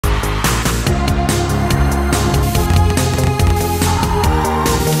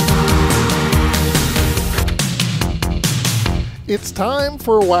It's time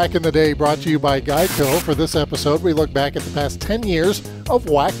for WAC in the Day, brought to you by GEICO. For this episode, we look back at the past 10 years of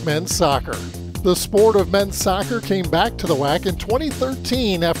WAC men's soccer. The sport of men's soccer came back to the WAC in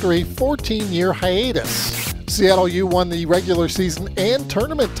 2013 after a 14-year hiatus. Seattle U won the regular season and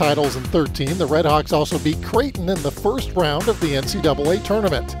tournament titles in 13. The Redhawks also beat Creighton in the first round of the NCAA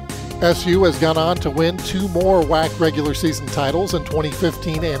tournament. SU has gone on to win 2 more WAC regular season titles in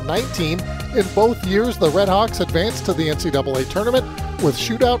 2015 and 19. In both years, the Redhawks advanced to the NCAA tournament with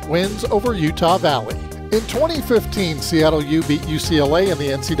shootout wins over Utah Valley. In 2015, Seattle U beat UCLA in the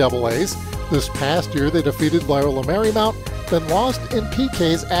NCAAs. This past year, they defeated Loyola Marymount, then lost in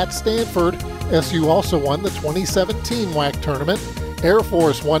PKs at Stanford. SU also won the 2017 WAC tournament. Air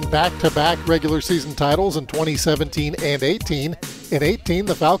Force won back-to-back regular season titles in 2017 and 18. In 18,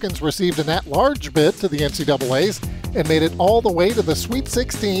 the Falcons received an at-large bid to the NCAAs and made it all the way to the Sweet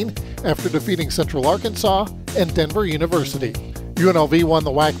 16 after defeating Central Arkansas and Denver University. UNLV won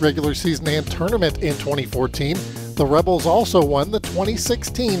the WAC regular season and tournament in 2014. The Rebels also won the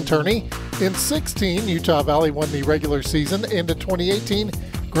 2016 tourney. In 16, Utah Valley won the regular season, and in 2018,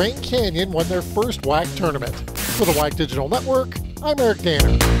 Grand Canyon won their first WAC tournament. For the WAC Digital Network, I'm Eric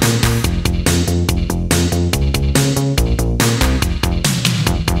Danner.